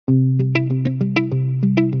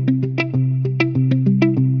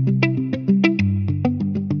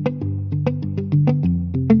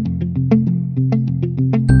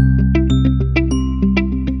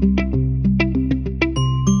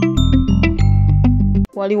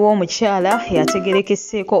Waliwo omukyala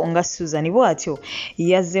yategerekeseeko nga Susan bw'atyo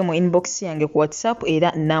yazze mu inbox yange ku WhatsApp era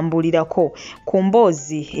nambulirako ku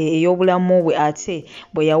mboozi ey'obulamu bwe ate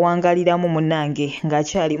bwe yawangaliramu munnange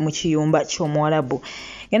ng'akyali mu kiyumba ky'Omuwarabu.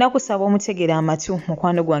 Ngenda kusaba omutegera amatu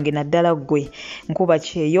mukwano gwange naddala ggwe nkuba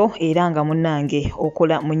kyeyo era nga munnange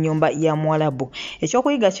okola mu nnyumba ya Muwarabu.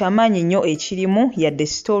 Ekyokuyiga ky'amaanyi nnyo ekirimu yadde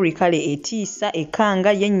story kale etiisa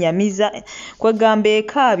ekanga yennyamiza kwegamba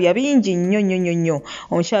ekaabya bingi nnyo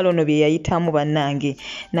omukyala ono bye yayitamu bannange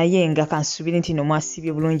naye nga kansubire nti no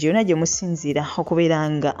mwasibye bulungi yonna gye musinziira okubeera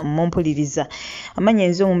nga mumpuliriza. Amanya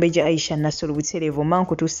enzo Mumbeja Aisha Nasolo Butereevu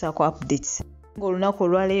mankutuusaako updates. Olunaku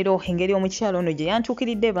olwaleero engeri omukyala ono gye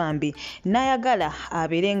yantuukiridde bambi n'ayagala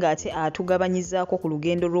abeere ng'ate atugabanyizaako ku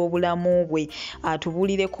lugendo lw'obulamu bwe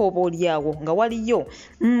atubuulireko oba oliawo nga waliyo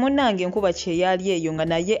munnange nkuba kyeyali eyo nga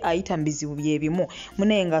naye ayita mu bizibu bye bimu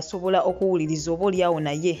munaye ng'asobola okuwuliriza oba oliawo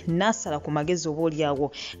naye n'asala ku magezi oba oliawo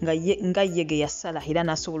nga ye ge yasala era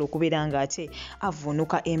n'asobola okubeera ng'ate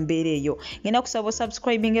avuunuka embeera eyo. Ngenda kusaba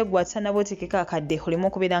osubscribing eggwatsa nabootekeko akadde olemu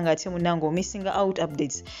okubeera ng'ate munnange omissing out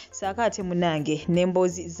updates saaka ate munnange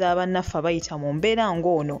n'emboozi z'abannaffe abayita mu mbeera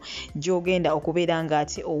ng'ono gy'ogenda okubeera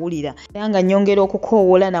ng'ate owulira era nga nnyongera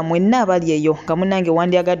okukoowoola na mwenna abali eyo nga munnange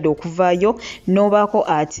wandyagadde okuvaayo n'obaako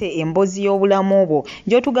ate emboozi y'obulamu bwo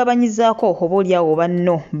gy'otugabanyizaako oba oliawo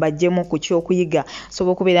banno bajjemu ku kyokuyiga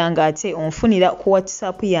osobola okubeera ng'ate onfunira ku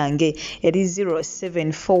WhatsApp yange eri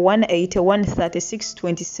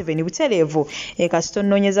 0741813627 butereevu kasita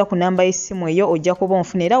onnoonyeza ku namba y'essimu eyo ojja kuba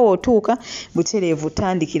onfuna era wootuuka butereevu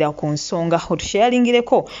tandikira ku nsonga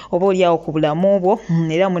otusheyalingireko oba oliawo ku bulamu bwo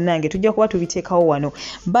era munnange tujja kuba tubiteekawo wano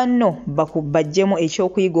banno bajjemu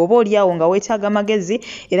ekyokuyiga oba oliawo nga weetaaga magezi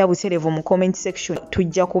era butereevu mu comment section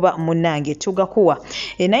tujja kuba munnange tugakuwa.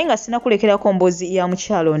 Naye nga sinakulekerako mboozi ya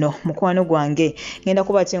mukyalo ono mukwano gwange ngenda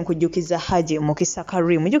kuba ate nkujjukiza Haji Mukisa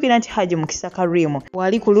Karim. Jjukira nti Haji Mukisa Karim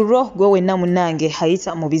wali ku lulwo gwe wenna munnange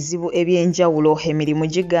ayita mu bizibu eby'enjawulo emirimu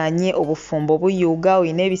giganye obufumbo buyuuga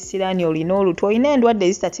olina ebisiraani olina olutwe olina endwadde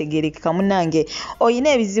ezitategeerekeka munnange olina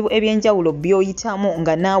ebizibu eby'enjawulo by'oyitamu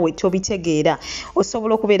nga naawe tobitegeera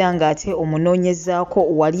osobola okubeera ng'ate omunoonyezaako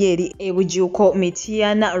wali eri ebujuuko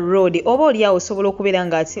Mityana Road oba oliawo osobola okubeera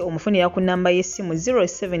ng'ate omufunira ku namba y'essimu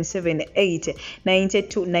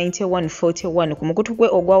 0778929141 ku mukutu gwe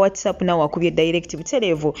ogwa WhatsApp nawe akubye direct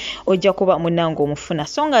butereevu ojja kuba munnange omufuna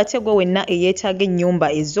so nga ate gwe wenna eyeetaaga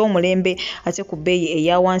ennyumba ez'omulembe ate ku bbeeyi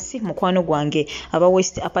eya wansi mukwano gwange aba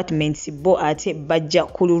West Apartments bo ate bajja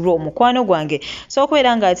ku lulwo mukwano gwange so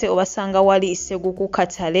okubeera ng'ate obasanga wali Seguku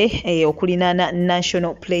Katale okulinaana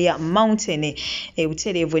National Player Mountain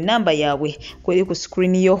butereevu enamba yaabwe kweri ku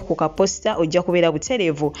screen yo ku kaposta ojja kubeera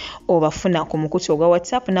butereevu obafuna ku mukutu ogwa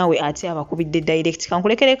WhatsApp naawe ate abakubidde direct.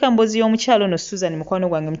 Kankulekereko emboozi y'omukyalo no Susan mukwano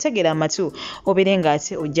gwange mutegera amatu obeere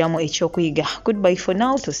ng'ate ojjamu ekyokuyiga. Goodbye for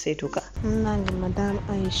now toseetuka. Nange Madam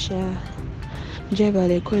Aisha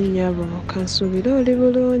gyebaleko nnyabo kansuubire oli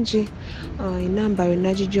bulungi enamba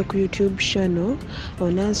yonna gijja ku YouTube channel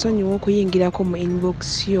onansonyiwa okuyingirako mu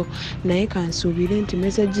inbox yo naye kansuubire nti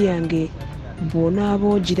message yange bw'onaaba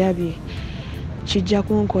ogirabye kijja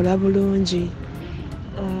kunkola bulungi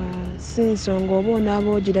si nsonga oba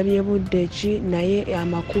onaaba ogirabye budde ki naye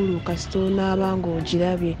amakulu kasita onaaba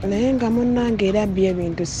ng'ogirabye naye nga munnange erabye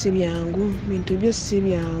ebintu si byangu bintu byo si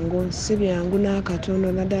byangu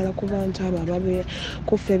n'akatono naddala ku bantu abo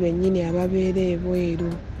kuffe bennyini ababeera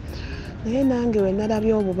ebweru naye nange we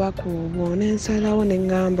nalabye obubaka obwo nensalawo ne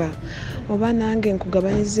ŋŋamba oba nange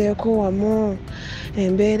nkugabanyizeeko wamu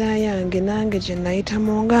embeera yange nange gye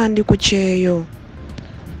nayitamu nga ndi ku kyeyo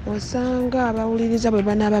osanga abawuliriza bwe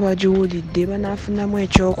banaaba bagiwulidde banaafunamu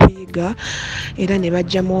ekyokuyiga era ne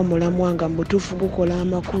bajjamu omulamwa nga mu butuufu gukola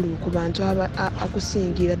amakulu ku bantu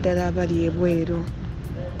akusingira ddala abali ebweru.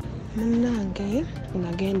 Munnange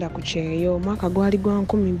nagenda ku kyeyo omwaka gwali gwa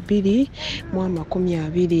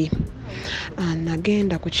 2020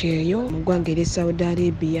 nagenda ku kyeyo mu ggwanga eri Saudi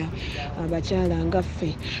Arabia abakyala ngaffe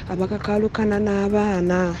abakakalukana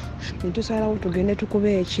n'abaana ne tusalawo tugende tukube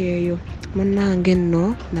ekyeyo. Munnange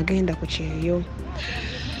nno nagenda ku kyeyo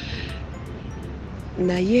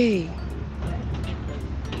naye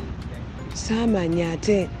saamanya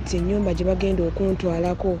ate nti ennyumba gye bagenda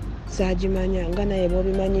okuntwalako saagimanya nga naye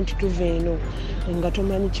bw'obimanyi nti tuva eno nga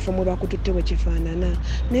tomanyi kifo mwe bakututte bwe kifaanana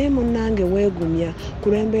naye munnange weegumya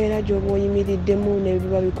ku lw'embeera gy'oba oyimiriddemu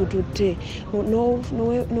n'ebiba bikututte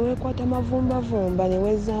neweekwata mavumbavumba ne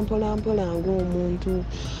weeza mpolampola ng'omuntu.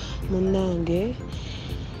 Munnange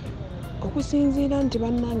okusinziira nti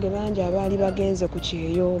bannange bangi abaali bagenze ku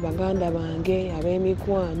kyeyo baganda bange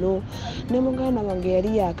ab'emikwano ne muganda wange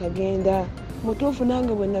yali yakagenda mutuufu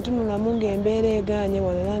nange bwe natunulamu ng'embeera egaanye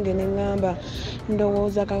wano nange ne ŋŋamba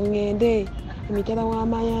ndowooza ka ŋŋende emitala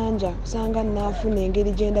w'amayanja osanga naafuna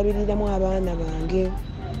engeri gye ndabiriramu abaana bange.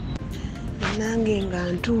 Nange nga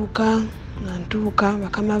ntuuka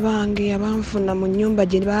bakama bange abanfuna mu nnyumba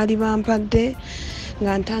gye baali bampadde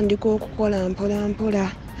nga ntandika okukola mpola mpola.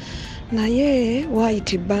 Naye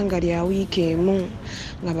waayita ebbanga lya wiiki emu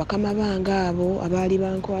nga bakama bange abo abaali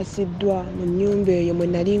bankwasiddwa mu nnyumba eyo mwe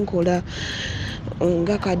nali nkola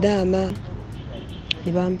nga Kadaama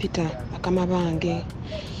ne bampita bakama bange.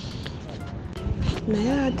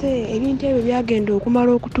 Naye ate ebintu ebyo byagenda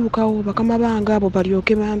okumala okutuukawo bakama bange abo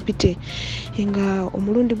balyoke bampite nga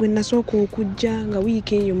omulundi gwe nasooka okujja nga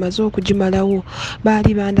wiiki eyo maze okugimalawo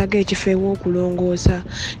baali bandaga ekifo ew'okulongoosa.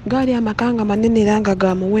 Gaali amaka nga manene era nga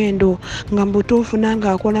ga muwendo nga mu butuufu nange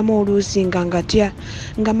akolamu oluusi nga ngatya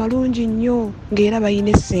nga malungi nnyo ng'era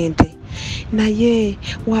bayina essente. Naye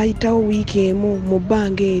waayitawo wiiki emu mu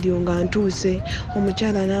bbanga eryo nga ntuuse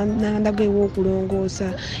omukyala nandaga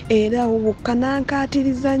ew'okulongoosa era awo bwokka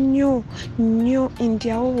nankaatiriza nnyo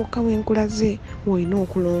nti awo bwokka bwenkulaze olina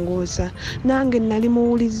okulongoosa. Nange nali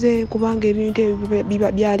muwulize kubanga ebintu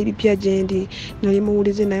ebyo byali bipya gye ndi, nali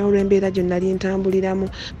muwulize naye olw'embeera gye nali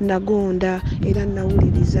ntambuliramu nagonda era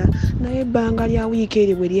nawuliriza. Naye ebbanga lya wiiki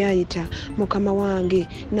eryo bwe lyayita mukama wange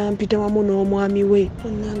nampita wamu n'omwami we.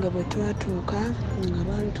 Nange bwe twatuuka nga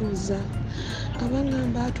bantuuza nga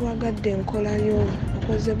baŋŋamba atwagadde enkolayo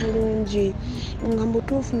okoze bulungi, nga mu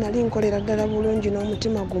butuufu nali nkolera ddala bulungi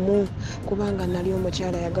n'omutima gumu kubanga nali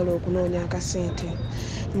omukyala ayagala okunoonya akasente.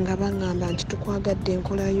 Nga baŋŋamba nti tukwagadde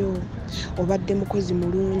enkolayo, obadde mukozi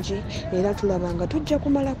mulungi era tulaba nga tujja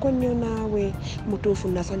kumalako nnyo naawe. Mutuufu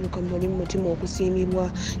nasanyuka muli mu mutima okusiimibwa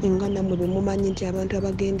nga nammwe bwe mumanyi nti abantu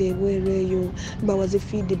abagenda ebweru eyo bawaze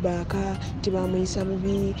feedback tibamuyisa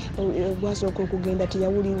bubi, gwasooka okugenda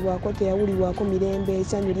teyawulirwako mirembe,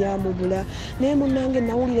 essanyu lyamubula. Naye munnange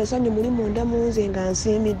nawulira essanyu muli munda mu nze nga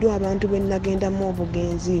nsiimiddwa abantu be nagendamu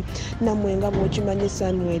obugenzi. Nammwe nga bw'okimanyi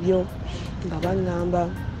essanyu eryo. Nga baŋŋamba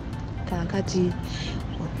kaakati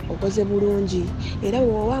okoze bulungi era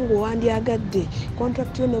bw'owanga owandyagadde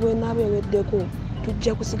kontrakiti yo ne bw'enaaba eweddeko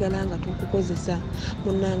tujja kusigala nga tukukozesa.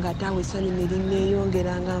 Munnange ate awo essanyu ne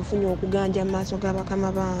linneeyongera nga nfunye okuganja mu maaso ga bakama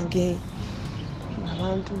bange nga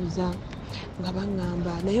bantuuza nga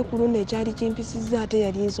baŋŋamba. Naye ku luno ekyali kimpisizza ate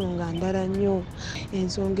yali ensonga ndala nnyo.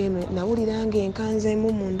 Ensonga eno nawulira nga enkanzeemu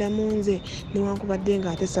munda mu nze newankubadde nga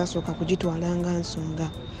ate saasooka kugitwala nga nsonga.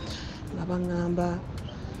 Nga baŋŋamba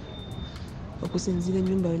okusinziira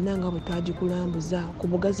ennyumba yonna nga bwe twagikulambuza ku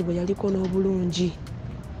bugazi bwe yaliko n'obulungi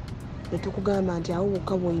ne tukugamba nti awo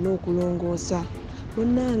bwokka bw'olina okulongoosa.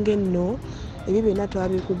 Munnange nno ebyo byonna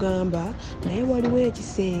twabikugamba naye waliwo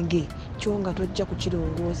ekisenge kyo nga tojja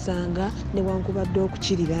kukirongoosanga newankubadde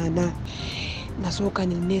okukiriraana. Nasooka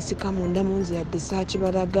ne neesika munda mu nze yadde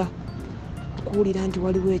saakibalaga okuwulira nti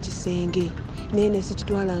waliwo ekisenge naye ne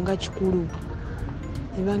sikitwala nga kikulu.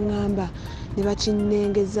 Ne baŋŋamba ne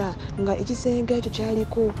bakinnengeza nga ekisenge ekyo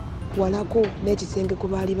kyaliko walako n'ekisenge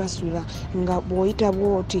kwe baali basula nga bw'oyita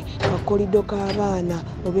bw'oti akolido k'abaana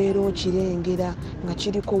obeera okirengera nga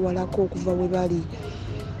kiriko walako okuva we bali.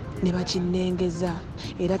 Ne bakinnengeza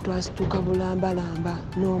era twasituka bulambalamba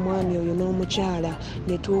n'omwami oyo n'omukyala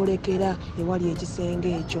ne twolekera ewali ekisenge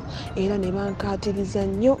ekyo era ne bankaatiriza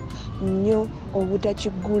nnyo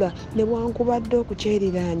obutakiggula newankubadde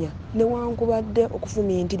okukyeriraanya newankubadde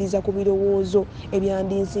okufumiintiriza ku birowoozo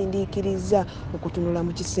ebyandinsindiikiriza okutunula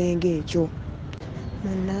mu kisenge ekyo.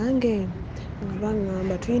 Munnange nga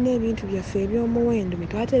baŋŋamba tulina ebintu byaffe eby'omuwendo bye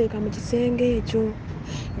twatereka mu kisenge ekyo.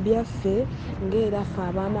 Byaffe ng'era ffe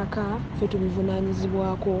ab'amaka ffe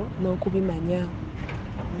tubivunaanyizibwako n'okubimanya.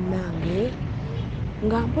 Munnange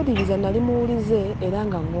nga mpuliriza nali muwulize era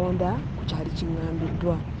nga ngonda ku kyali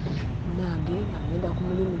kiŋŋambiddwa. Munnange nga ngenda ku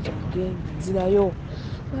mulimu gyange nzirayo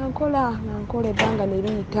nga nkola ebbanga ne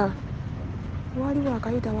liyita. Waliwo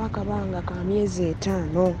akayitawo akabanga ka myezi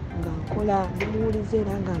 5 nga nkola ndi muwulize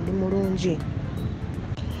era nga ndi mulungi.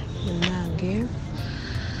 Munnange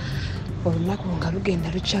olunaku nga lugenda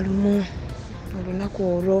lukya lumu. Olunaku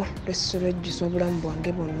olwo lwejjusa obulamu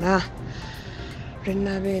bwange bwonna. Lwe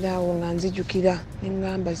nnabeera awo nga nzijukira ne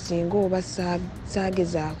ŋŋamba singa oba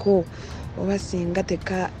saagezaako oba singa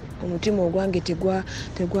omutima ogwange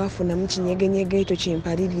tegwafunamu kinyegenyege ekyo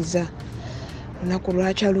kimpaliriza. Olunaku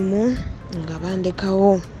lwakya lumu nga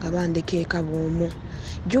bandekawo nga bandeka eka bw'omu.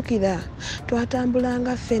 Jjukira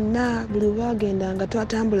twatambulanga ffenna, buli lwagendanga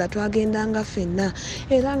twagendanga ffenna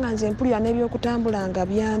era nga nze mpulira n'ebyokutambula nga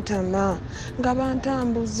byantama nga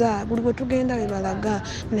bantambuza buli bwe tugenda we balaga.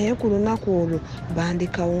 Naye ku lunaku olwo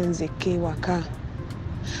bandekawo nzekka ewaka.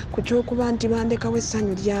 ku kyokuba nti bandekawo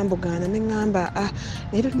essanyu lyambugaana ne ŋŋamba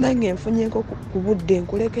leero nange nfunyeeko ku budde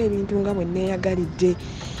nkuleko ebintu nga bwe neeyagalidde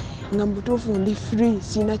nga mu butuufu ndi free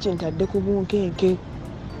siina kyentadde ku bunkenke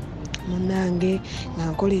munnange nga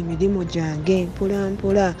nkola emirimu gyange mpola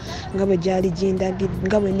mpola nga bwe gyali gindagidde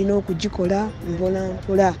nga bwe nina okugikola mpola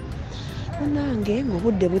mpola munnange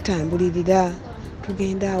ng'obudde butambulirira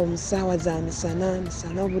tugenda awo mu ssaawa za misana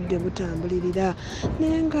obudde butambulirira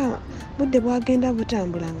naye nga budde bwagenda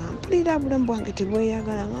butambula nga mpulira obulamu bwange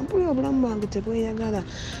tebweyagala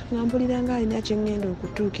nga mpulira nga alina kyeŋŋenda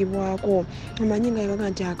okutuukibwako amanyi nga yabaga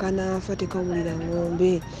nti akanaafa tekawulira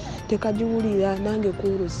ng'ombe tekagiwulira nange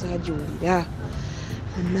kuulu saagiwulira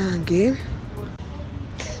nange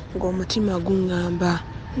ng'omutima guŋŋamba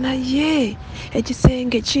naye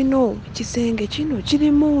ekisenge kino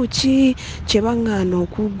kirimu ki kyebaŋŋaana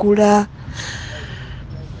okuggula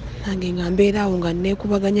nange nga mbeeraawo nga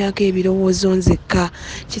neekubaganyako ebirowoozo nzekka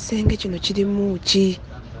kisenge kino kirimu ki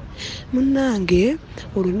munnange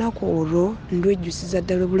olunaku olwo ndwejjusiza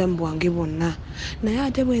ddala obulamu bwange bwonna naye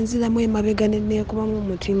ate bwe nziramu emabega neekubamu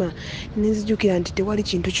omutima nenzijukira nti tewali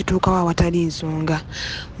kintu kituukawo awatali nsonga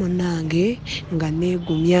munnange nga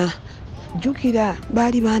neegumya jjukira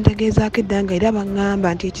baali bantegeezaako eddanga era baŋŋamba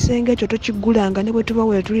nti ekisenge ekyo tokiggulanga ne bwe tuba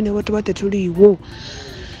weetuli ne bwe tuba tetuliiwo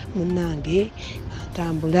munnange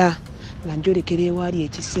ntambula nga njolekera ewaali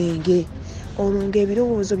ekisenge olwo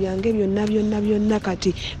ng'ebirowoozo byange byonna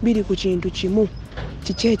kati biri ku kintu kimu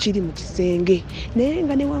kiki ekiri mu kisenge naye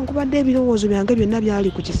nga newankubadde ebirowoozo byange byonna byali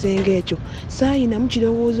ku kisenge ekyo saayinamu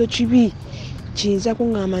kirowoozo kibi kiyinza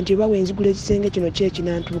kuŋŋamba nti oba wenzigula ekisenge kino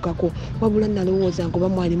kyekinantuukako wabula nalowooza nga oba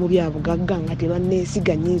mwali mu byabugagga nga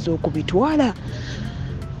tebanneesiga nnyinza okubitwala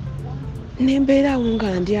nembeeraawo nga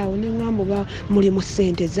ndi awo neŋŋamba oba muli mu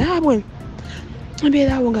ssente zaabwe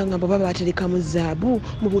mbeeraawo nga ŋŋamba oba baaterekamu zaabu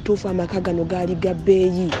mu butuufu amaka gano gaali ga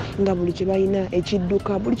bbeeyi nga buli kye balina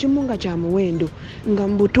ekidduka buli kimu nga kya muwendo nga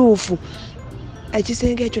mu butuufu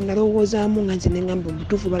ekisenge ekyo nalowoozaamu nga nze neŋŋamba mu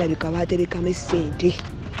butuufu balabika baaterekamu essente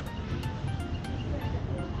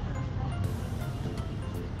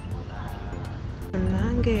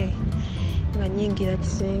nange nga nnyingira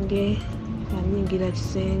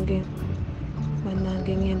kisenge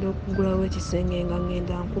bannange ngenda okuggulawo ekisenge nga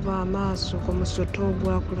ngenda nkuba amaaso ku musoto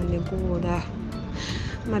ogwakula ne guwola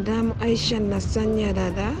madamu Aisha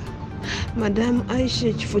nasanyalala madamu Aisha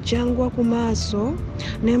ekifo kyangwa ku maaso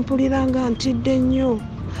nempulira nga ntidde nnyo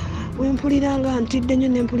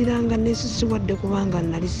nempulira nga nesisiwadde kubanga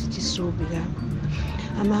nali sikisuubira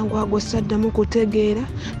amangu ago saddamu kutegeera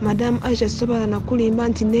madamu Aisha sobola nakulimba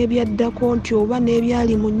nti n'ebyaddako nti oba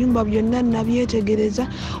n'ebyali mu nnyumba byonna nabyetegereza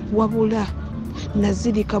wabula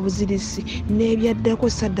nazirika buzirisi n'ebyaddako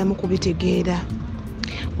saddamu kubitegeera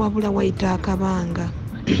wabula wayita akabanga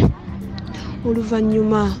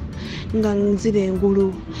oluvannyuma nga nzira engulu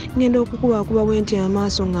ngenda okukubakuba bwenti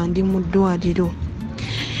amaaso nga ndi mu ddwaliro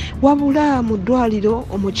wabula mu ddwaliro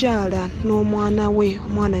omukyala n'omwana we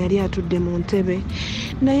omwana yali atudde mu ntebe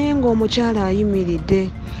naye ng'omukyala ayimiridde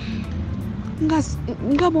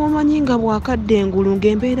nga bw'omanyi nga bwakadde engulu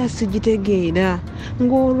ng'embeera sigitegeera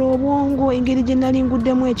ng'olwo obwongo engeri gye nali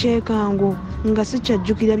nguddemu ekyekango nga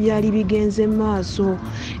sikyajjukira byali bigenze mu maaso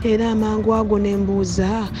era amangu ago ne mbuuza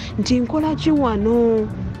nti nkola ki wano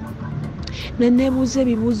neneebuuza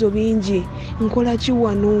ebibuuzo bingi nkola ki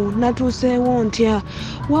wano natuuseewo ntya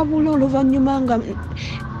wabula oluvannyuma nga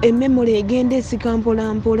emmemory egenda esika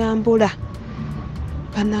mpola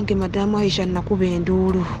bannange madamu Aisha nakuba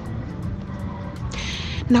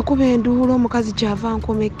enduulu omukazi kyava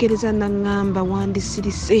nkomekkereza naŋŋamba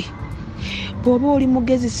wandisirise bw'oba oli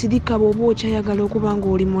mugezi sirika bw'oba okyayagala okuba nga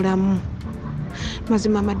oli mulamu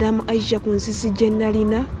mazima madamu Aisha ku nsisi gye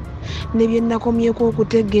nalina ne bye nakomyeko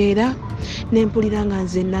okutegeera nempulira nga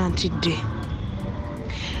nze nantidde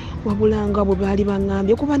wabula nga bwe baali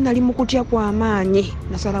baŋŋambye kuba nali mu kutya kw'amaanyi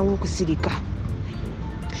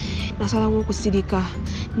nasalawo okusirika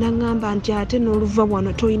naŋŋamba nti ate n'oluva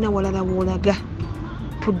wano tolina walala w'olaga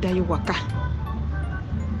tuddayo waka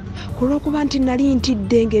olw'okuba nti nali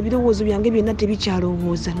ntidde ng'ebirowoozo byange byonna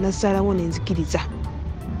tebikyalowooza nasalawo nenzikiriza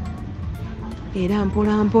era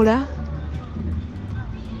mpola mpola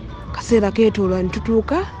kaseera keetoola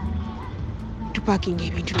nitutuuka tupakinga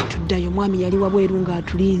ebintu netuddayo mwami yali wabweru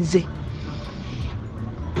ng'atulinze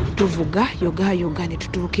tuvuga yoga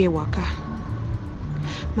netutuuka ewaka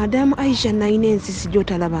madamu Aisha nalina ensisi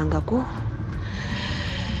gy'otalabangako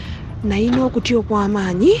nalina okutya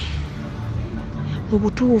okw'amaanyi mu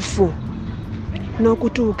butuufu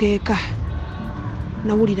n'okutuuka eka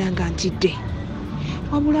nawulira nga ntidde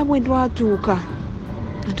wabula bwe twatuuka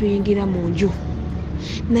nga tuyingira mu nju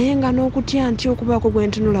naye nga n'okutya ntya okubaako gwe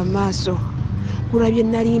ntunula mu maaso. Kulabye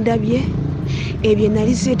nali ndabye, ebyo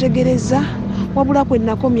nali seetegereza, wabula kwe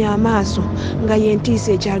nakomya amaaso nga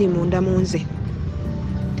yentiisa ekyali munda mu nze.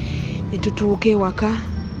 Ne tutuuka ewaka,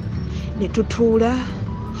 ne tutuula,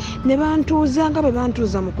 ne bantuuza nga bwe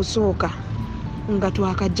bantuuza mu kusooka, nga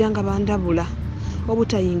twakajja nga bandabula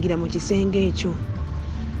obutayingira mu kisenge ekyo.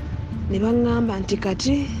 Ne baŋŋamba nti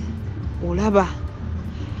kati olaba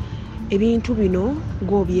ebintu bino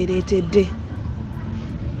ng'obyereetedde.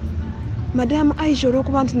 Madamu Aisha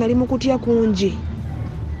olw'okuba nti nali mu kutya kungi,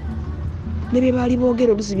 ne bye baali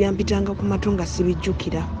boogera oluusi byampitanga ku matu nga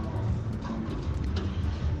sibijjukira.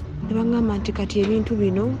 Ne baŋŋamba nti kati ebintu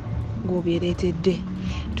bino ng'obyereetedde.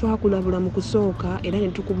 Twakulabula mu kusooka era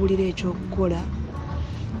ne tukubulira ekyokukola.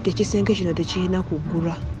 Ekisenge kino tekirina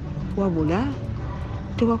kuggulwa, wabula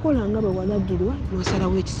tewakola nga bwe walagirwa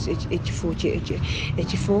n'osalawo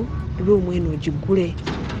ekifo luumu eno ogiggule.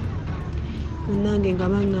 Munnange nga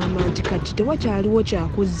baŋŋamba nti kati tewakyaliwo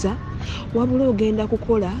kyakuzza, wabula ogenda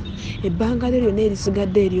kukola ebbanga lyo lyonna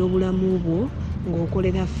erisigadde ery'obulamu bwo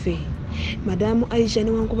ng'okolera ffe. Madamu Aisha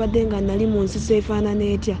newankubadde nga nali mu nsisa efaanana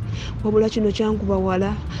etya, wabula kino kyankuba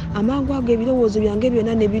wala. Amangu ago ebirowoozo byange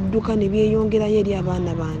byonna ne bidduka ne byeyongerayo eri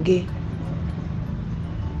abaana bange,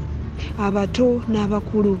 abato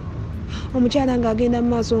n'abakulu. Omukyala ng'agenda mu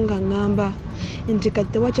maaso nga ŋŋamba nti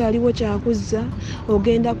kati tewakyaliwo kyakuzza,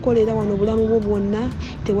 ogenda kukolera wano obulamu bwo bwonna,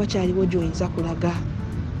 tewakyaliwo gy'oyinza kulaga.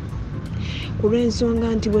 Ku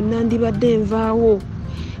lw'ensonga nti bwe nandibadde nvaawo,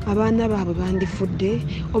 abaana baabwe bandifudde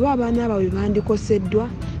oba abaana baabwe bandikoseddwa,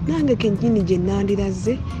 nange kennyini gye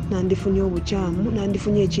nandiraze nandifunye obukyamu,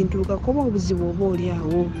 nandifunye ekintuukako oba obuzibu oba oli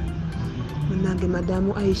awo. Munnange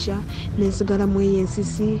Madamu Aisha nensigala mu eyo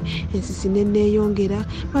ensisi neneeyongera.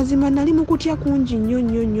 Mazima nali mu kutya kungi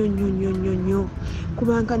nnyo,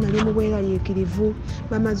 kubanga nali mu bweraliikirivu.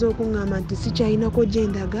 Bamaze okuŋŋamba nti sikyayinako gye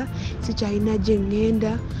ndaga, sikyayina gye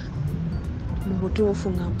ŋŋenda. Mu butuufu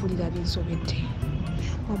nga mpulira binsobedde,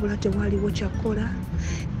 wabula tewaliwo kyakkola.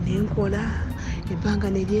 Nenkola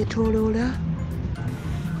ebbanga ne lyetooloola,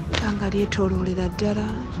 ebbanga lyetooloolera ddala.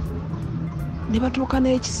 Ne batuuka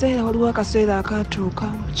n'ekiseera, waliwo akaseera akaatuuka,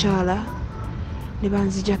 mukyala ne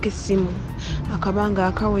banzijako essimu akabanga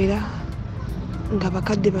akawera nga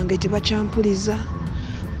bakadde bange tebakyampuliza.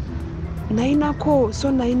 Nayinako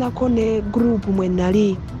ne guruupu mwe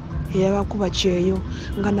nali eyabakuba kyeyo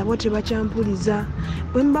nga nabo tebakyampuliza.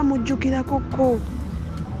 Bwe mba mujjukirakokko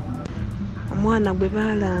omwana gwe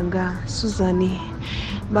baalanga Suzani,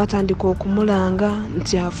 batandika okumulanga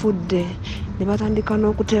nti afudde, ne batandika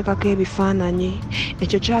n'okuteekako ebifaananyi.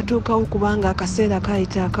 Ekyo kyatuukawo kubanga akaseera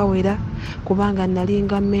kaayita akawera, kubanga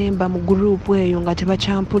nalinga memba mu guruupu eyo nga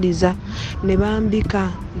tebakyampuliza. Ne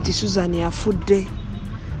bambika nti Suzani afudde.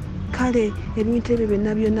 Kale ebintu ebyo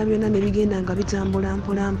byonna ne bigenda nga bitambula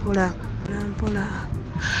mpola.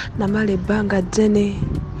 Namala ebbanga ddene,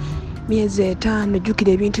 myezi 5,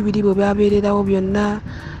 jjukira ebintu biri bwe byabeererawo byonna.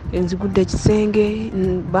 Nzigudde ekisenge,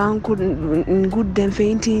 ngudde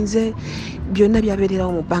nfeintinze, byonna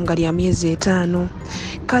byabeererawo mu bbanga lya myezi 5.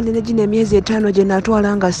 Kale ne gino emyezi 5 gye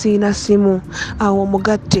natwala nga siina ssimu, awo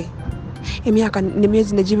omugatte emyaka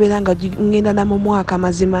nemyezi ne gibeera nga ngenda na mu mwaka,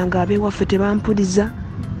 mazima nga ab'ewaffe tebampuliza,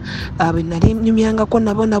 abe nali nyumyangako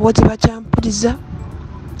nabo tebakyampuliza.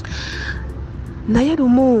 Naye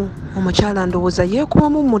lumu omukyala ndowooza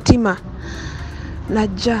yeekubamu mu mutima,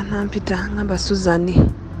 najja nampita ngamba Suzani,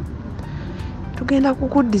 tugenda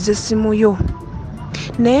kukuddiza essimu yo,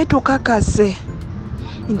 naye tukakase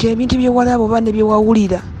nti ebintu bye walaba oba ne bye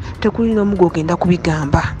wawulira tekuli n'omu gw'ogenda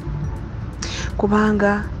kubigamba,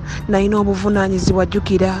 kubanga nalina obuvunaanyizibwa.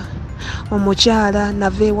 Jjukira omukyala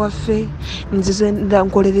nava ewaffe, nzize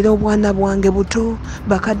nkolerera obwana bwange buto,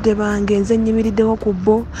 bakadde bange, nze nnyimiriddewo ku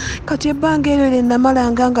bbo. Kati ebbanga eryo lye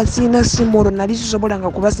namalanga nga siina ssimu, olwo nali sisobolanga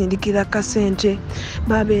kubasindikira kasente.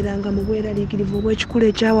 Baabeeranga mu bweraliikirivu obw'ekikula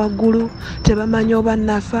ekyawaggulu, tebamanyi oba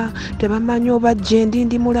nafa, tebamanyi oba gye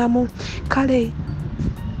ndi mulamu. Kale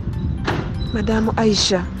Madamu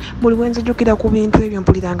Aisha, buli bwe nzijukira ku bintu ebyo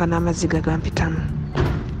mpuliranga n'amaziga gampitamu.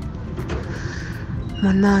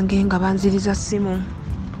 Munnange nga banziriza ssimu,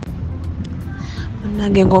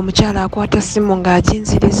 munnange ng'omukyala akwata ssimu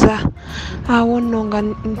ng'aginziriza. Awo nno nga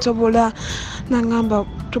nsobola, naŋŋamba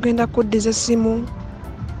tugenda kuddiza essimu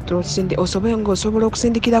osobola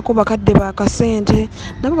okusindikirako bakadde bakasente,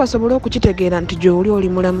 nabo basobole okukitegeera nti gy'oli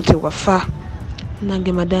mulamu tewafa.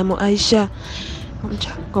 Munnange Madamu Aisha,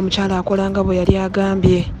 omukyala akolanga bwe yali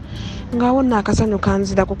agambye, ng'awo nno akasanyu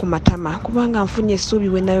kanzirako ku matama, kubanga nfunye essuubi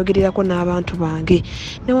we nayogererako n'abantu bange.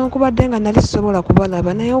 Newankubadde nga nali sisobola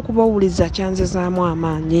kubalaba, naye okubawuliza kyanzizaamu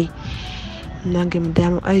amaanyi. nange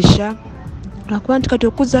Madamu Aisha akuba nti kati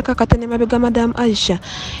okuzzaako akatone mabega Madamu Aisha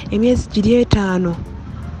emyezi giri 5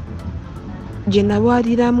 gye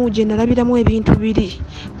nalwaliramu gye nalabiramu ebintu biri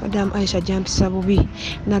Madamu Aisha jampisa bubi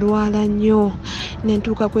nalwala nnyo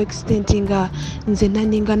nentuuka ku extent nga nze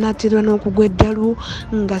naninga naterwa n'okugwa eddalu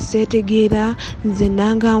nga seetegeera nze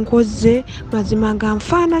nanga nkoze mazima nga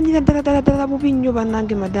nfaananyira ddala bubi nnyo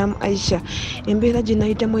bannange Madamu Aisha embeera gye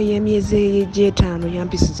nayitamu ey'emyezi egy'etaano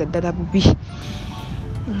yampisiza ddala bubi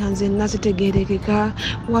nga nze nasitegeerekeka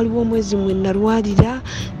waliwo omwezi mwe nalwalira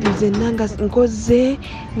nze nanga nkoze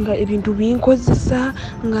nga ebintu binkozesa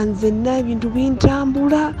nga nzenna ebintu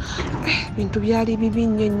bintambula ebintu byali bibi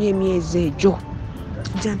nnyo emyezi egyo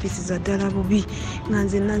jampisiza ddala bubi nga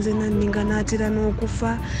nze naninga natera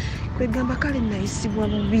n'okufa kwegamba kale nayisibwa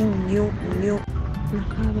bubi nnyo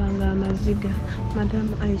nakaabanga amaziga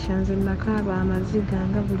Madamu Aisha nze nakaaba amaziga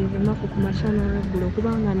nga buli lunaku ku makya n'olweggulo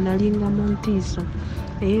kubanga nalinga mu ntiiso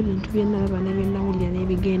ey'ebintu byenalaba ne byenawulira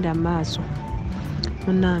n'ebigenda mu maaso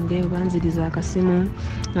munnange banziriza akasimu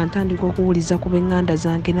nga ntandika okuwuliza ku b'eŋŋanda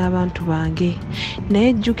zange n'abantu bange naye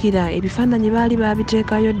jjukira ebifaananyi baali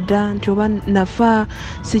babiteekayo dda nti oba nafa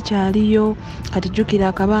sikyaliyo kati jjukira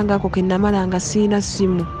akabanga ako ke namala nga siina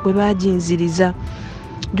ssimu bwe baginziriza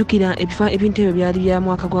jjukira ebintu ebyo byali bya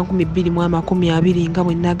mwaka gwa 2020 nga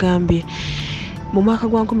bwe nagambye mu mwaka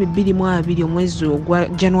gwa 2020 omwezi ogwa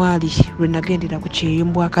January lwe nagendera ku Kyeyo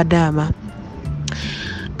mu Kadaama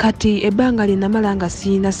kati ebbanga linamala nga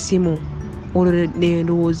siina ssimu olwo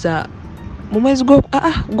ndowooza mu mwezi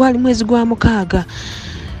gwali mwezi gwa 6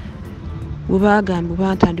 bwe bagambye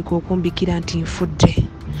bantandika okumbikira nti nfudde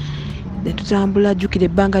netutambula jjukira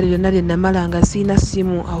ebbanga lyonna lye namala nga siina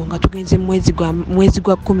ssimu awo nga tugenze mwezi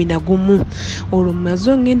gwa 11 olwo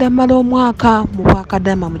mmaze ngenda mala omwaka mu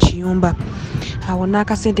Kadaama mu Kiyumba awo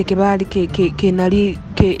n'akasente ke baali kenali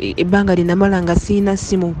ebbanga lye namala nga siina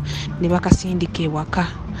ssimu ne bakasindika ewaka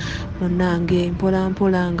munnange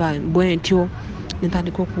mpola nga bwe ntyo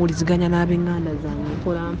netandika okuwuliziganya n'ab'eŋŋanda zange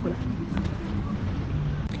mpola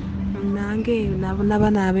nange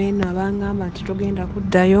n'abaana abeeno abangamba nti togenda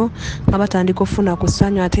kuddayo nga batandika okufuna ku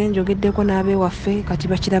ssanyu ate njogeddeko n'abeewaffe kati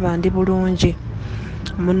bakiraba ndi bulungi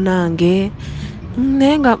munnange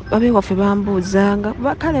naye nga abeewaffe bambuuzanga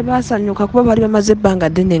kale baasanyuka kuba bali bamaze ebbanga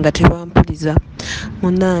ddene nga tebampuliza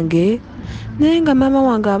munnange naye nga maama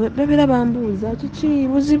wange babeera bambuuza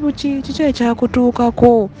buzibu kiki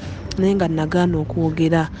ekyakutuukako naye nga nagaana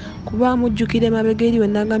okwogera kuba mujjukire mabega eri we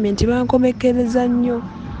nagambye nti bankomekereza nnyo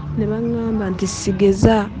ne baŋŋamba nti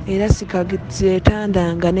sigeza era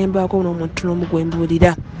sikagetandanga ne mbaako n'omuntu n'omu gwe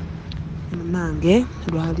mbuulira munnange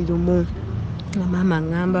lwali lumu nga maama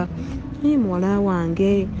ŋŋamba naye muwala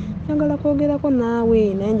wange njagala kwogerako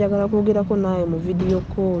naawe naye njagala kwogerako naawe mu vidiyo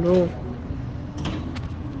koolo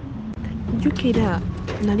jjukira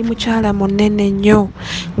nali mukyala munene nnyo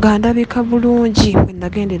nga ndabika bulungi bwe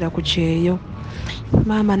nagendera ku Kyeyo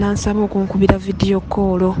maama nansaba okunkubira vidiyo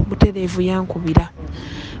koolo butereevu yankubira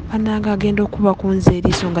bananga agenda okuba kunze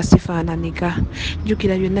eriiso nga sifaananika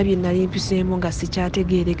jjukira byonna bye nali mpiseemu nga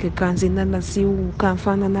sikyategeerekeka nzenna nasiwuuka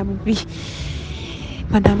nfaanana bubi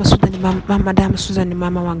Madamu Susan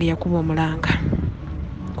maama wange yakuba omulanga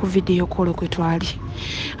ku vidiyo koolo kwe twali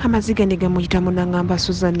amaziga ne gamuyita munaŋŋamba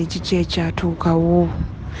Susan kiki ekyatuukawo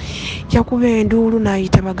yakuba enduulu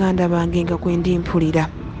n'ayita baganda bange nga kwe ndi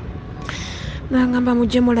mpulira n'aŋŋamba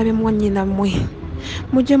mujje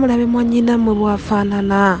mulabe mwannyinammwe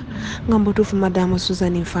bwafaanana nga mbutuufu Madamu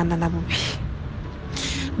Susan nfaanana bubi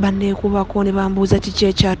banneekubako ne bambuuza kiki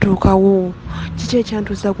ekyatuukawo kiki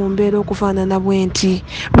ekyantuusa ku mbeera okufaanana bwe nti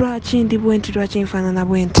lwaki ndi bwe nti lwaki nfaanana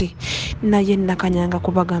bwe nti naye nakanyanga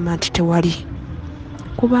kubagamba nti tewali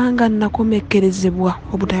kubanga nakomekkerezebwa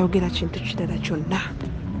obutayogera kintu kirala kyonna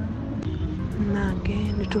nange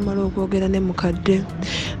netumala okwogera ne mukadde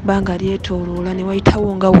banga lyetooloola ne wayitawo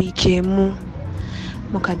nga wiiki emu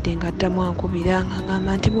mukadde nga addamu ankubira nga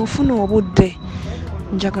ngamba nti bw'ofuna obudde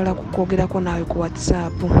njagala kukwogerako naawe ku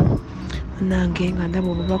WhatsApp nange nga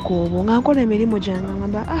ndaba obubaka obwo nga nkola emirimu gyange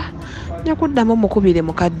ngamba nja kuddamu mukubire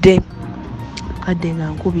mukadde nga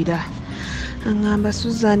nkubira aŋŋamba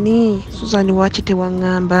Suzani waki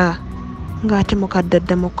tewaŋŋamba ng'ate mukadde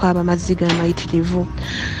addamu okukaaba amaziga amayitirivu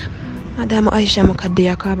Madamu Aisha mukadde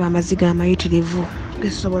yakaaba amaziga amayitirivu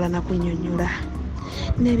gesobola nakunnyonnyola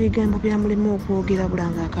n'ebigambo byamulema okwogera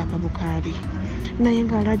bulanga akaaba bukaabi naye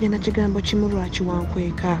ng'alaaja na kigambo kimu lwaki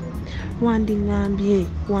wankweka wandiŋŋambye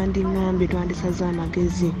twandisaze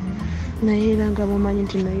amagezi naye era nga mumanyi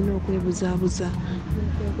nti nalina okwebuzaabuza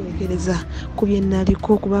okwegereza ku bye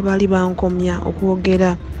naliko kuba baali bankomya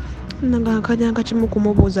okwogera nga nkajanga kimu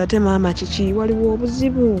kumubuuza ate maama kiki waliwo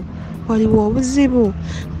obuzibu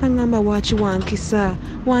nagamba waki wankisa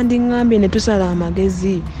wandiŋŋambye ne tusala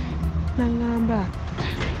amagezi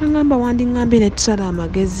nagamba wandiŋŋambye ne tusala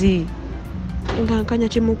amagezi nga nkanya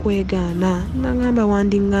kimu kwegaana nagamba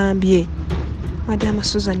wandiŋŋambye. Madamu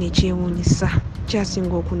Susan ekyewuunyisa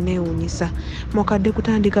kyasinga okunneewuunyisa mukadde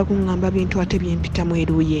kutandika kuŋŋamba bintu ate byempitamu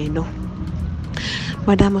eruuyi eno.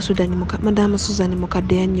 Madamu Susan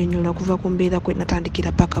mukadde yannyonnyola kuva ku mbeera kwe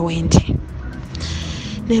natandikira paka wendi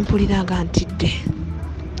nempulira nga ntidde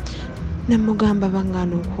nemugamba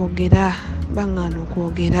baŋŋaana okwogera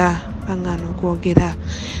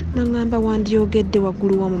nagamba wandiyogedde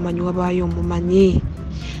waggulu w'omumanyi wabaayo omumanyi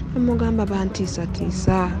nemugamba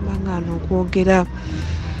bantiisatiisa baŋŋaana okwogera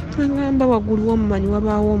nagamba waggulu w'omumanyi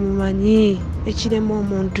wabaawo omumanyi ekirema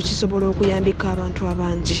omuntu kisobola okuyambika abantu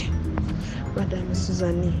abangi. Madamu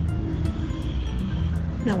Susan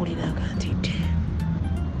nawulira nga ntidde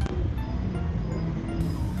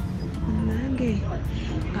nange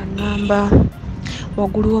aŋŋamba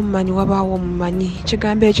waggulu w'omumanyi wabaawo omumanyi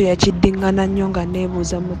kigambo ekyo yakiddiŋŋana nnyo nga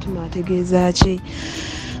neebuuza mu mutima ategeeza ki.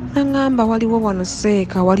 Naŋŋamba waliwo wano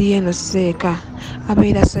seeka waliyo eno seeka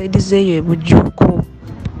abeera sayidi zeeyo ebujjuuko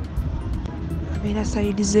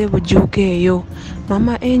eyo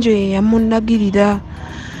mama Angel ye yamunnagirira.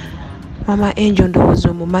 Mama Angel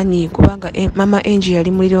ndowooza omumanyi kubanga mama Angel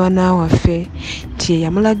yali muliraanwa waffe nti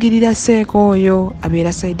yamulagirira seeka oyo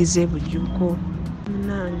abeera sayidi z'ebujjuuko.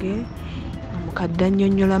 Munange omukadde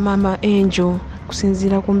annyonnyola mama Angel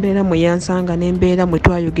kusinziira ku mbeera mwe yansanga n'embeera mwe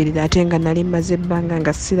twayogerera ate nga nali mmaze ebbanga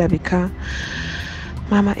nga sirabika.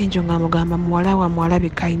 Mama Angel ng'amugamba muwala wa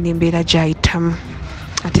mwalabika alina embeera gy'ayitamu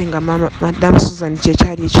ate nga Madamu Susan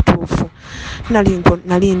kyekyali ekituufu.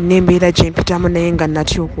 Nali n'embeera gye mpitamu naye nga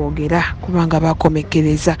natya okwogera kubanga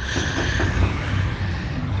bakomekkereza.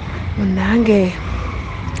 Nange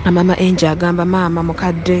mama Angel agamba maama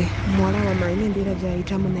mukadde muwala wamwe alina embeera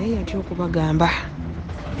gy'ayitamu naye yatya okubagamba.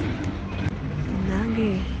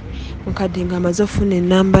 Nange mukadde nga amaze ofuna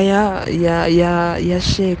ennamba ya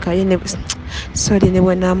sheeka ne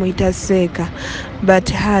bwe naamuyita seeka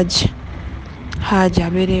but Haji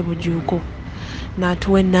abeera ebujjuuko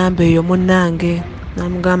n'atuwa ennamba eyo munnange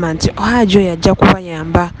n'amugamba nti Haji oyo ajja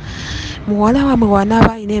kubayamba. Muwala wamwe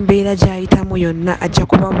wanaaba alina embeera gy'ayitamu yonna ajja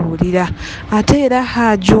kubabuulira ate era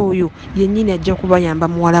Haji oyo yennyini ajja kubayamba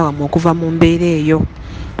muwala wamwe okuva mu mbeera eyo.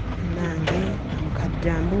 Munnange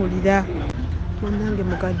mukadde ambuulira munnange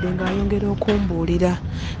mukadde ng'ayongera okumbuulira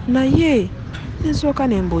naye nsooka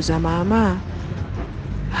ne mbuuza maama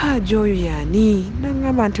Haji oyo y'ani?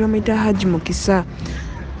 Nagamba nti bamuyita Haji Mukisa.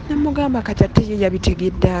 Namugamba kati ate ye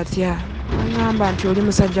yabitegedde atya? Nagamba nti oli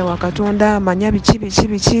musajja wa Katonda amanya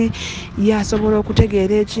biki ye asobola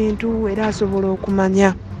okutegeera ekintu era asobola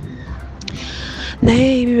okumanya.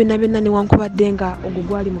 Naye ebyo byonna newankubadde nga ogwo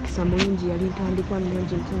gwali mukisa mulungi yali ntandikwa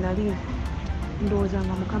nnungi nti nali ndowooza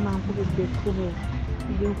nga Mukama ankubidde ekkubo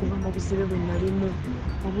ery'okuva mu busibe bwe nalimu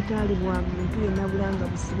obutaali bwa muntu yenna bulanga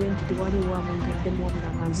busibe nti tewaliwo abwetaddemu wabula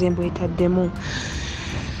nga nze mbwetaddemu.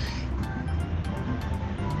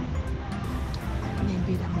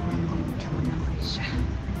 Nembeera mu bulungi butyona maisha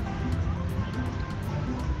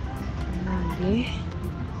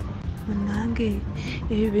munnange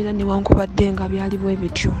ebyo byonna newankubadde nga byali bwe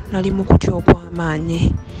bityo nali mu kutya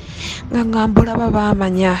okw'amaanyi nga ngambulaba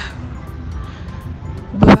baamanya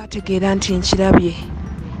bwe bategeera nti nkirabye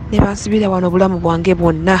ne bansibira wano obulamu bwange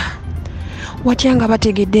bwonna watya nga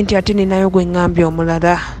bategedde nti ate ninayo gwe ŋŋambye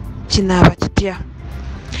omulala kinaaba kitya.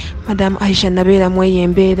 Madamu Aisha nabeeramu eyo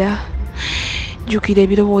embeera jjukira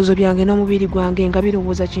ebirowoozo byange n'omubiri gwange nga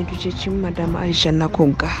birowooza kintu kyekimu. Madamu Aisha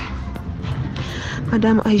nakugga.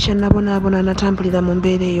 Madamu Aisha nabonaabona natambulira mu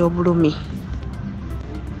mbeera ey'obulumi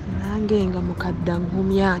nange nga mukadde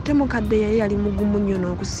ngumya ate mukadde yali mugumu nnyo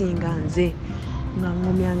n'okusinga nze nga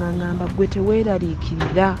ngumya nga ngamba gwe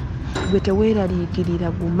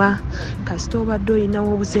teweeraliikirira guma kasita obadde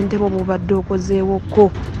olinawo obusente bwo bwobadde okozeewokko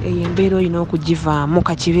eyo embeera olina okugivaamu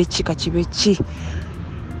kakibe ki.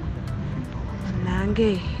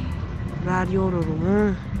 Nange lwali olwo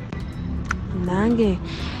lumu nange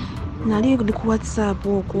nali ndi ku WhatsApp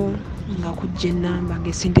okwo nga kujja ennamba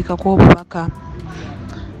ng'esindikako obubaka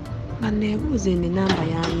nga neebuuza eno ennamba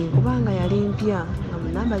yange kubanga yali mpya nga mu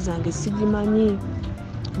nnamba zange sigimanyi.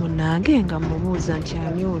 Munnange nga mubuuza nti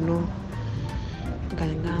ani ono nga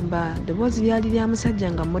ngamba ddoboozi lyali lya musajja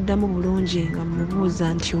nga muddamu bulungi nga mubuuza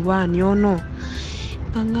nti oba ani ono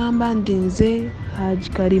nga ngamba nti nze Haji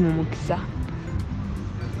Karimu Mukisa.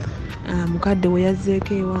 Mukadde we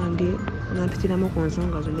yazzeeko ewange nampitiramu ku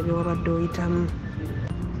nsonga zonna bye wabadde oyitamu.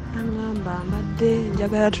 Naŋŋamba mbadde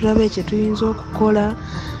njagala tulabe kye tuyinza okukola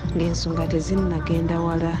ng'ensonga tezinnagenda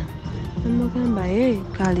wala. Namugamba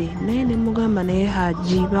kale naye ne mugamba naye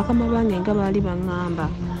Haji bakama bange nga baali baŋŋamba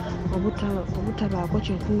obutabaako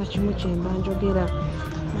kintu na kimu kye mba njogera.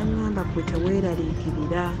 Naŋŋamba gwe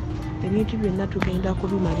teweeraliikirira, ebintu byonna tugenda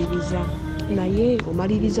kubimaliriza, naye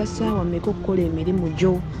omaliriza ssaawa mmeka okukola emirimu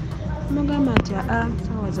gyo? Namugamba nti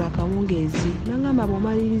ssaawa za kawungeezi. Naŋŋamba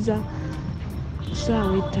bw'omaliriza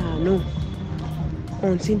ssaawa 5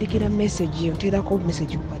 onsindikira message, onteerako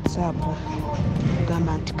message ku WhatsApp.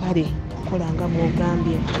 Mugamba nti kale kola nga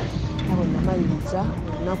bw'ogambye. Abo namaliriza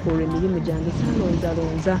olunaku olwo emirimu gyange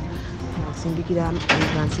saalonzalonza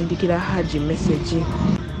nga nsindikira Haji message.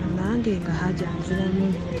 Nange nga Haji anziramu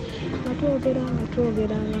nga twogera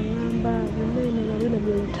nga ŋŋamba bino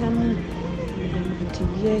by'oyitamu. Mugamba nti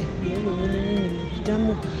nyini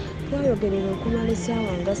muyitamu. Twayogerera okumala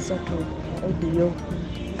essaawa nga 3 audio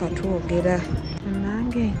nga twogera.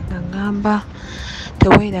 Nange nga ŋŋamba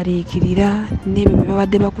teweeraliikirira, n'ebyo bye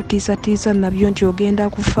babadde bakutiisatiisa nabyo nti ogenda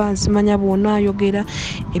kufa, nsimanya bw'onaayogera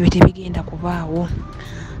ebyo tebigenda kubaawo.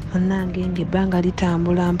 Munnange ng'ebbanga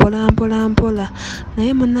litambula mpola.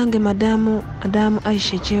 Naye munnange madaamu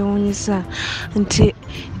Aisha ekyewuunyisa nti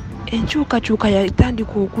enkyukakyuka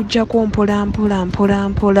yatandika okujjako mpola.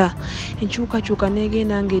 Enkyukakyuka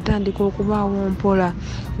n'egenda ng'etandika okubaawo mpola.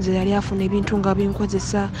 Nze yali afuna ebintu nga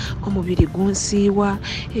binkozesa, omubiri gunsiiwa,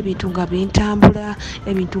 ebintu nga bintambula,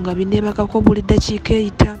 ebintu nga binneebakako buli ddakiika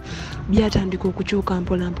eyita. Byatandika okukyuka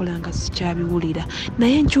mpola nga sikyabiwulira.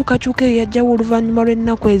 Naye enkyukakyuka eyo yajjawo oluvannyuma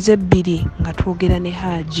lw'ennaku ez'ebbiri nga twogera ne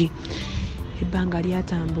Haji. Ebbanga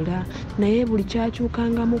lyatambula naye buli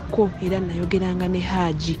kyakyukangamukko era nayogeranga ne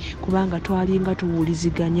Haji kubanga twalinga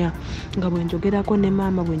tuwuliziganya, nga bwe njogerako ne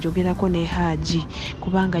maama bwe njogerako ne Haji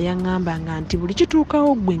kubanga yaŋŋambanga nti buli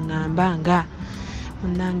kituukawo ggwe ŋŋambanga.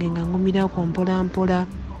 Munnange nga ngumirako mpola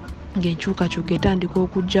ng'enkyukakyuka etandika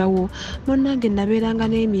okujjawo. Munnange nabeeranga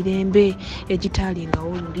n'emirembe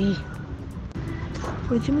egitaalingawo luli.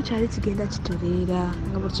 Buli kimu kyali kigenda kitereera,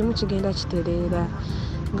 nga buli kimu kigenda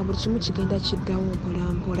kiddawo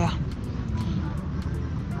mpola.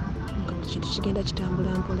 Nga buli kintu kigenda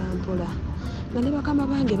kitambula mpola. Nga ne bakama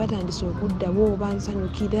bange batandise okuddawo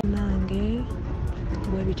bansanyukira. Nange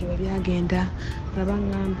bwe bityo bwe byagenda nga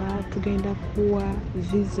baŋŋamba tugenda kukuwa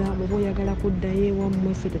visa bw'oba oyagala kuddayo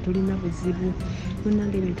ewammwe, ffe tetulina buzibu.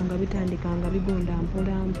 Munnange ebintu nga bitandika nga bigonda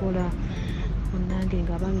mpola. Munnange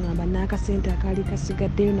nga baŋŋamba n'akasente akaali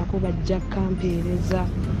kasigaddeyo nako bajja kampeereza.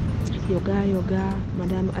 Yoga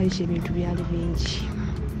madaamu Aisha ebintu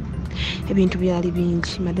byali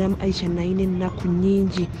bingi. Madaamu Aisha nalina ennaku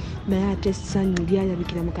nnyingi naye ate essanyu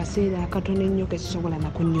lyalabikira mu kaseera akatono ennyo kesisobola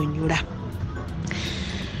nakunnyonnyola.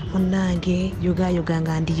 Munnange yoga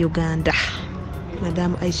nga ndi Uganda.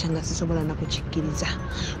 Madaamu Aisha nga sisobola nakukikkiriza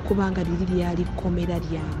kubanga liri lyali kkomera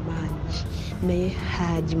ly'amaanyi, naye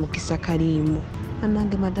Haji mukisa kaliimu.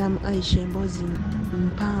 Munnange madaamu Aisha emboozi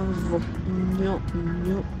mpanvu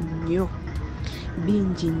nnyo,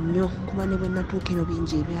 bingi nnyo kuba ne bwe natuuka eno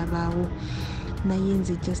bingi ebyabaawo, naye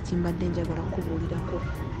nze just mbadde njagala kukubuulirako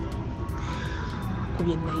ku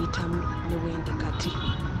bye nayitamu ne wendi kati.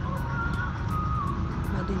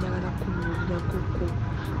 Mbadde njagala kukubuulirako ku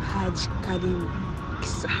Haji Kalimu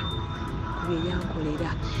Kisa ku bye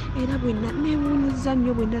yankolera, era neewuunyizza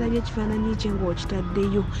nnyo bwe ndalabye ekifaananyi kye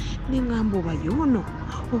ng'okitaddeyo ne ŋŋamba oba y'ono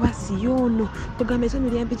oba si y'ono. Kugamba essanyu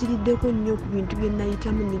lyampitiriddeko nnyo ku bintu bye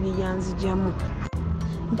nayitamu ne bye yanzijamu.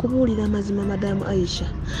 Nkubuulira amazima madaamu Aisha,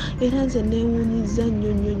 era nze neewuunyizza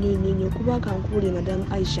nnyo kuba kankubuulire madaamu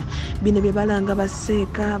Aisha, bino bye balanga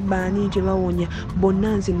baseeka baani nti bawonya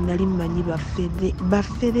bonna nze nali mmanyi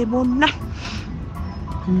baffere bonna,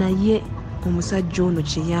 naye omusajja ono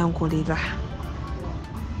kye yankolera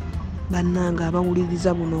bannanga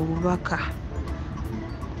abawuliriza buno obubaka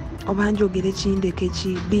oba njogere kindeke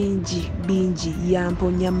ki bingi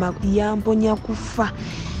yamponya kufa.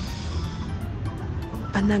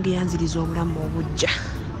 Bannange yanziriza obulamu obujja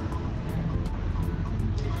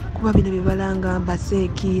kuba bino bye balanga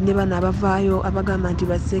baseeki ne bano abavaayo abagamba nti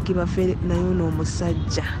baseeki bafere, naye ono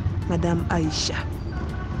omusajja madaamu Aisha,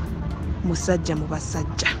 musajja mu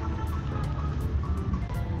basajja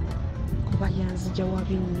kuba yanzija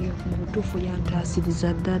wabi nnyo, mu butuufu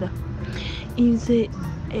yantaasiriza ddala. Nze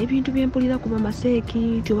ebintu bye mpulira kuba maseeki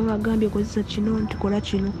nti oba bagambye kozesa kino nti kola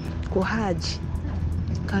kino, ku Haji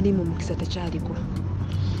Kalimu mukisa tekyaliko.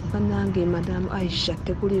 Bannange madaamu Aisha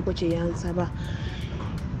tekuliiko kye yansaba.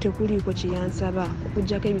 tekuliiko kye yansaba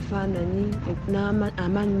okuggyako ebifaananyi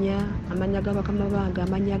amanya g'abakama bange,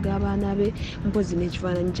 amanya g'abaana be, mpozi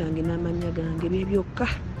n'ekifaananyi kyange n'amanya gange, bye byokka.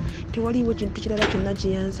 Tewaliiwo kintu kirala kyonna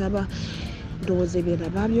kye yansaba. Ndowooza ebirala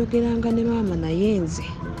baabyogeranga ne maama, naye nze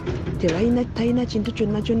talina kintu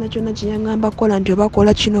kyonna kye yaŋŋamba kukola nti oba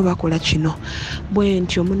kola kino oba kola kino. Bwe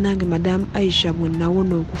ntyo munnange Madam Aisha bwe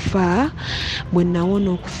nawona okufa, bwe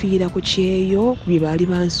nawona okufiira ku kyeyo bye baali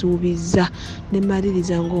bansuubizza, ne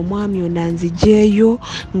maliriza ng'omwami ono anziggyeeyo,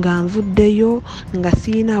 nga nvuddeyo, nga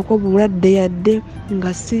sirinaako bulwadde yadde,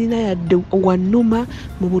 nga sirina yadde wannuma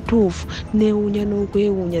mu butuufu. Neewuunya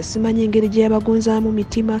n'okwewuunya, simanyi engeri gye yabagonzaamu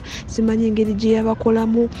mitima, simanyi engeri gye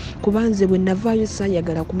yabakolamu, kuba nze bwe navaayo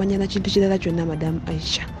saayagala kumanya na kintu kirala kyonna Madam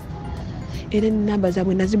Aisha. Era ennamba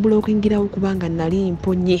zaabwe nazibulokingirawo kubanga nali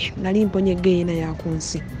mponye geena ya ku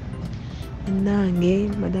nsi. Nange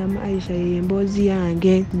Madam Aisha ye emboozi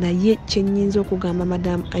yange, naye kye nnyinza okugamba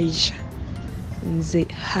Madam Aisha, nze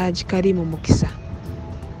Haji Karimu Mukisa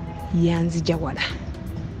yanzija wala.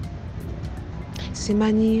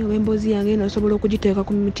 Simanyi oba emboozi yange eno osobola okugiteeka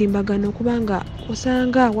ku mitimbagano, kubanga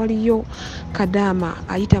osanga waliyo Kadaama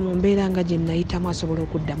ayita mu mbeera nga gye nayitamu, asobola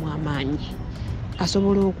okuddamu amaanyi,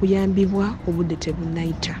 asobola okuyambibwa obudde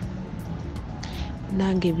tebunnayita.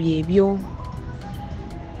 Nange byebyo,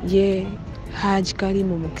 ye Haji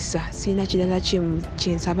Karimu Mukisa sirina kirala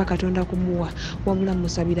kyensaba Katonda kumuwa, wabula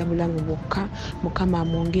musabira bulamu bwokka. Mukama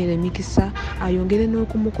amwongere emikisa, ayongere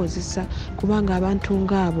n'okumukozesa, kubanga abantu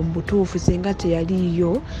ng'abo mu butuufu singa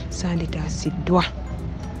teyaliiyo sanditaasiddwa.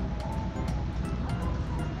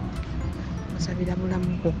 Musabira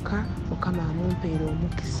bulamu bwokka, Mukama amumpeera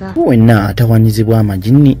omukisa. Wenna atawanyizibwa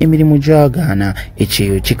amagini emirimu gy'agaana,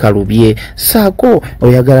 ekyeyo kikalubye, saako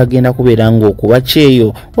oyagala genda kubeera ng'okuba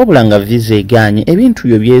kyeyo, wabula nga viza egaanye, ebintu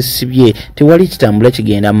byo byesibye, tewali kitambula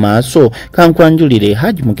kigenda maaso. Kankwanjulire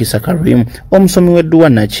Haji Mukisa Karim, omusomi w'edduwa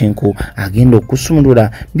Nakinku, agenda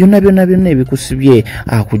okusumulula byonna ebikusibye,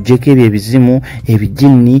 akuggyeko ebyo ebizimu,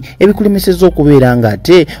 ebijinni ebikulemeseza okubeera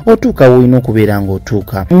ng'ate otuuka w'olina okubeera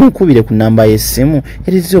ng'otuuka. Mukubire ku nnamba y'essimu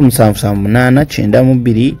erizo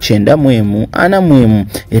 7782941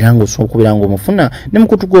 era ng'osobola okubeera ng'omufuna ne mu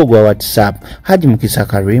kutugo gwa WhatsApp. Haji Mukisa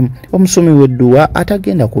Karim, omusomi w'edduwa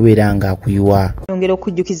atagenda kubeera ng'akuyiwa. Yongera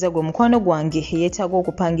okujjukiza gwe mukwano gwange yeetaaga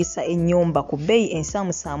okupangisa ennyumba ku bbeeyi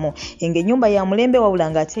ensaamusaamu, ng'ennyumba ya mulembe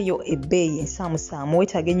wabula ng'ate yo ebbeeyi ensaamusaamu.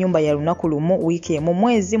 Weetaaga ennyumba ya lunaku lumu, wiiki emu,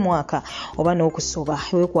 mwezi, mwaka oba n'okusoba.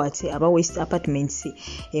 Weekwate aba West Apartments.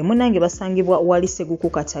 Munnange basangibwa wali Seguku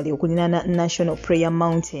Katale okulinaana National Prayer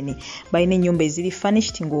Mountain. Balina ennyumba eziri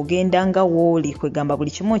furnished ng'ogenda nga wooli, kwegamba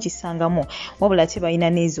buli kimu okisangamu, wabula ate balina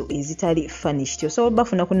n'ezo ezitali furnished. Osobola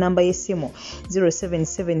bafuna ku nnamba y'essimu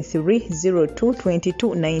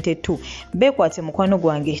 0773022292. Beekwate mukwano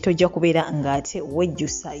gwange, tojja kubeera ng'ate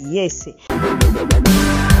wejjusa. Yes.